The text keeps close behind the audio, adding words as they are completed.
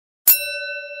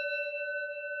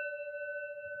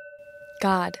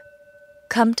God,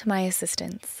 come to my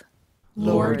assistance.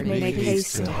 Lord, make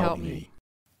haste to help me.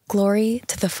 Glory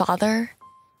to the Father,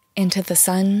 and to the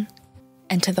Son,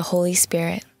 and to the Holy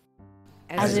Spirit.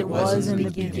 As it was in the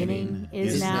beginning,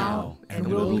 is now, and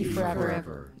will be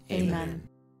forever. Amen.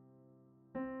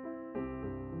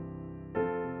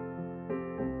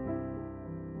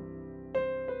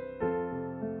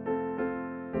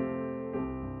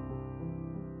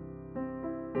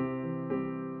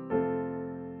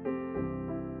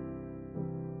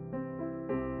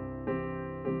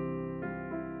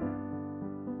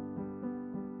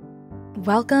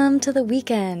 Welcome to the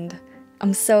weekend.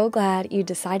 I'm so glad you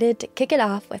decided to kick it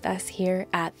off with us here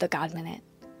at the God Minute.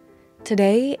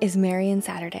 Today is Marian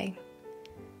Saturday.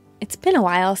 It's been a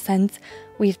while since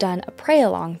we've done a pray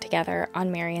along together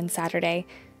on Marian Saturday,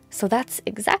 so that's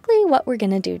exactly what we're going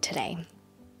to do today.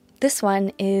 This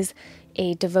one is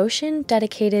a devotion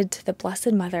dedicated to the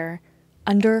Blessed Mother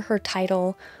under her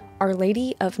title, Our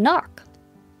Lady of Knock.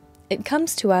 It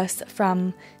comes to us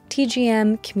from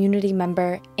TGM community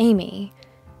member Amy,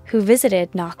 who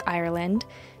visited Knock, Ireland,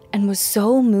 and was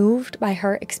so moved by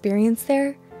her experience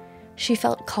there, she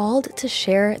felt called to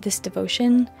share this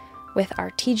devotion with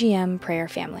our TGM prayer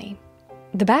family.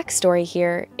 The backstory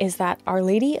here is that Our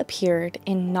Lady appeared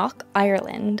in Knock,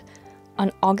 Ireland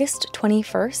on August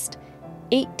 21st,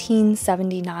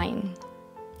 1879,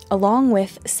 along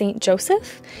with St.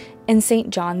 Joseph and St.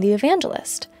 John the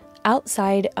Evangelist,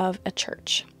 outside of a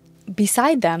church.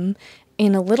 Beside them,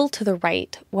 and a little to the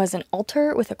right, was an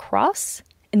altar with a cross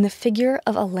and the figure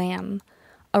of a lamb,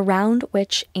 around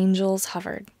which angels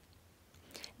hovered.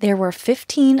 There were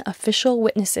 15 official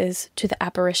witnesses to the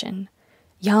apparition,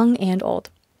 young and old,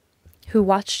 who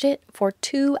watched it for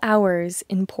 2 hours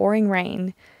in pouring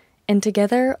rain, and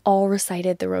together all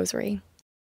recited the rosary.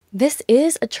 This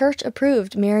is a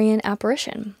church-approved Marian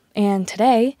apparition, and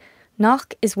today,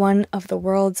 Knock is one of the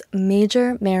world's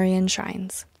major Marian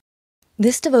shrines.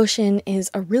 This devotion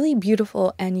is a really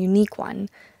beautiful and unique one,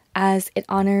 as it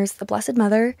honors the Blessed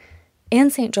Mother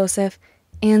and St. Joseph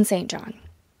and St. John.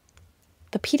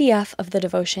 The PDF of the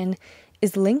devotion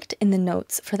is linked in the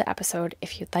notes for the episode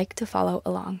if you'd like to follow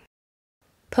along.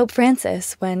 Pope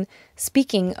Francis, when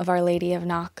speaking of Our Lady of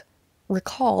Knock,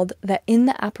 recalled that in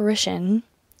the apparition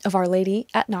of Our Lady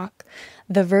at Knock,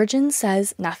 the Virgin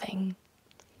says nothing.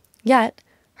 Yet,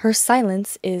 her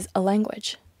silence is a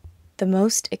language, the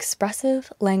most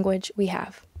expressive language we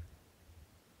have.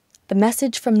 The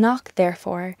message from Knock,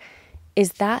 therefore,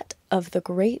 is that of the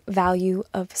great value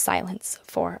of silence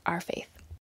for our faith.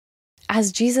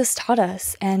 As Jesus taught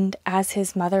us, and as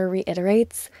his mother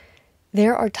reiterates,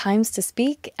 there are times to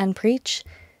speak and preach,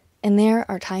 and there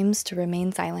are times to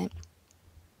remain silent.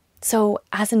 So,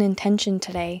 as an intention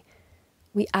today,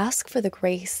 we ask for the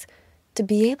grace to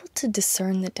be able to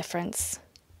discern the difference,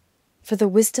 for the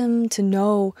wisdom to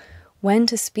know when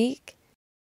to speak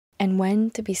and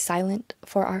when to be silent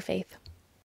for our faith.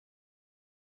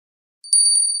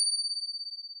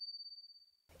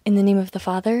 In the name of the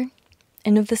Father,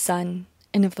 and of the Son,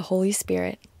 and of the Holy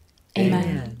Spirit.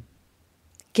 Amen.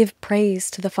 Give praise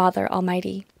to the Father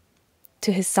Almighty,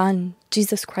 to his Son,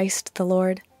 Jesus Christ the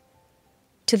Lord,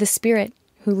 to the Spirit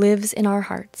who lives in our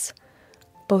hearts,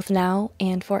 both now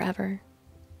and forever.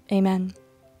 Amen.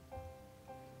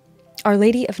 Our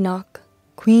Lady of Knock,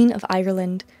 Queen of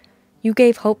Ireland, you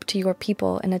gave hope to your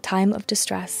people in a time of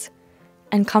distress,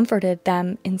 and comforted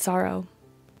them in sorrow.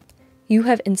 You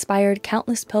have inspired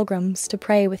countless pilgrims to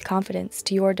pray with confidence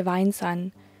to your divine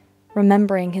Son,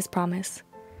 remembering his promise.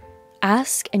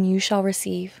 Ask and you shall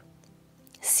receive.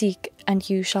 Seek and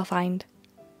you shall find.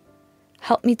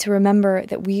 Help me to remember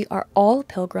that we are all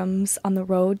pilgrims on the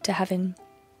road to heaven.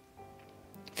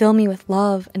 Fill me with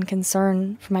love and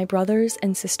concern for my brothers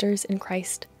and sisters in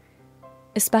Christ,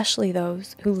 especially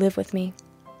those who live with me.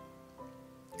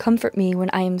 Comfort me when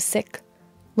I am sick,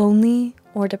 lonely,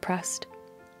 or depressed.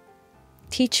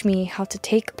 Teach me how to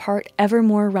take part ever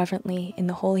more reverently in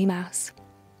the Holy Mass.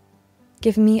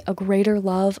 Give me a greater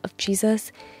love of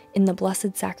Jesus in the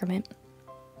Blessed Sacrament.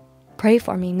 Pray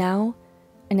for me now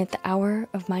and at the hour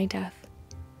of my death.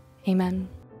 Amen.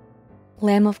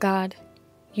 Lamb of God,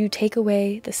 you take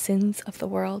away the sins of the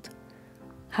world.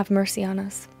 Have mercy on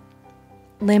us.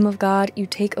 Lamb of God, you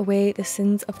take away the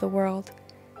sins of the world.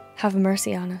 Have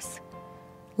mercy on us.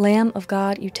 Lamb of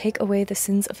God, you take away the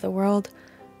sins of the world.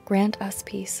 Grant us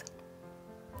peace.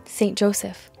 Saint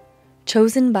Joseph,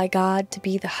 chosen by God to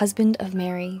be the husband of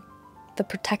Mary, the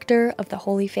protector of the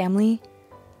Holy Family,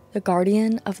 the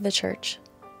guardian of the Church.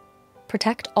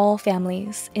 Protect all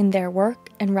families in their work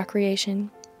and recreation,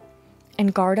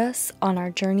 and guard us on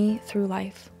our journey through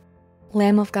life.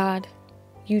 Lamb of God,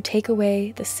 you take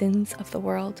away the sins of the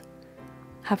world,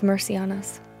 have mercy on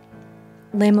us.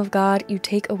 Lamb of God, you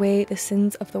take away the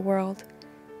sins of the world,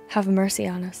 have mercy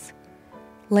on us.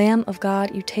 Lamb of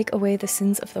God, you take away the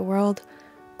sins of the world,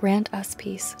 grant us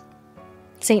peace.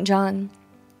 Saint John,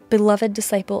 beloved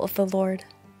disciple of the Lord,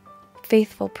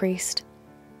 faithful priest,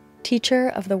 teacher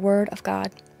of the Word of God,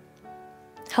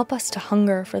 help us to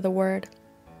hunger for the Word,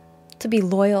 to be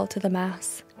loyal to the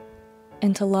Mass,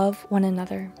 and to love one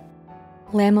another.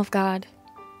 Lamb of God,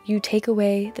 you take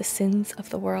away the sins of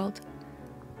the world,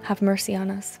 have mercy on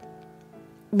us.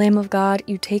 Lamb of God,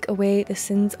 you take away the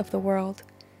sins of the world,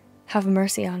 have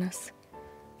mercy on us.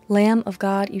 Lamb of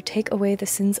God, you take away the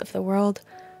sins of the world,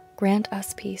 grant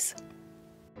us peace.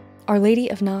 Our Lady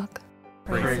of Knock,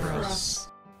 pray for us.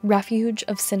 Refuge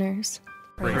of sinners,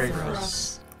 Pray for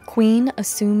us. Queen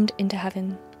assumed into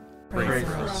heaven, Pray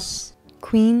for us.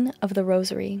 Queen of the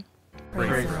Rosary,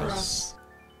 Pray for us.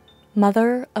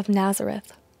 Mother of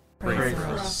Nazareth, Pray for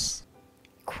us.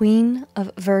 Queen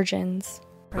of Virgins,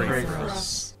 Pray for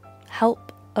us.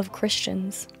 Help of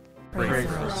Christians, Pray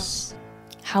for us.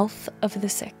 Health of the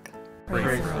sick,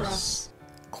 Pray for us.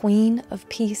 Queen of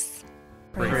Peace,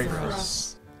 Pray for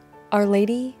us. Our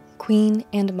Lady, Queen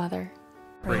and Mother,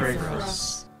 Pray for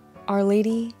us. Our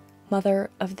Lady, Mother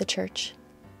of the Church.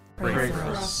 Pray for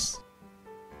us.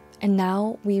 And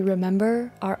now we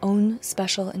remember our own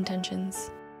special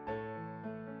intentions.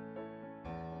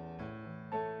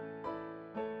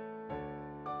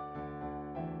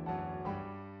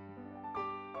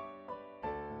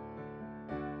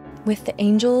 With the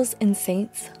angels and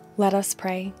saints, let us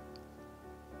pray.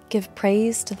 Give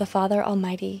praise to the Father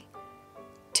Almighty,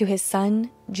 to His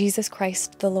Son, Jesus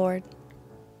Christ the Lord,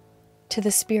 to the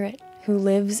Spirit who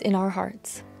lives in our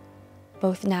hearts,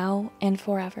 both now and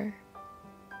forever.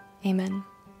 Amen.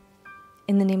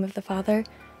 In the name of the Father,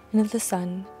 and of the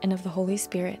Son, and of the Holy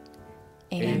Spirit.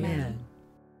 Amen. Amen.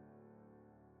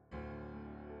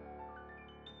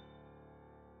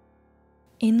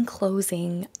 In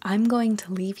closing, I'm going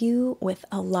to leave you with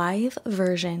a live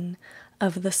version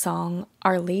of the song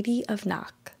Our Lady of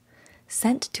Knock,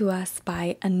 sent to us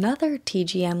by another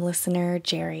TGM listener,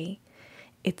 Jerry.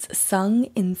 It's sung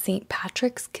in St.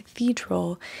 Patrick's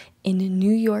Cathedral in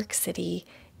New York City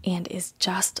and is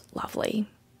just lovely.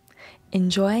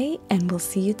 Enjoy, and we'll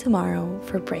see you tomorrow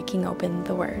for Breaking Open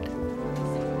the Word.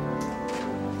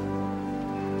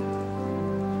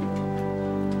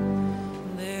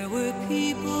 There were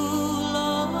people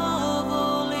of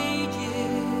all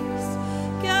ages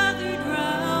gathered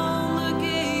round the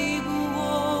gable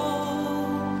wall,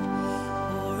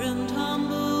 poor and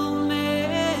humble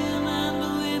men and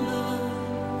women,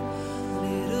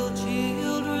 little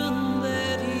children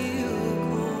that you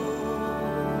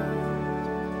called.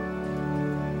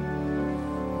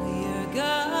 We are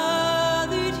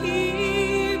gathered here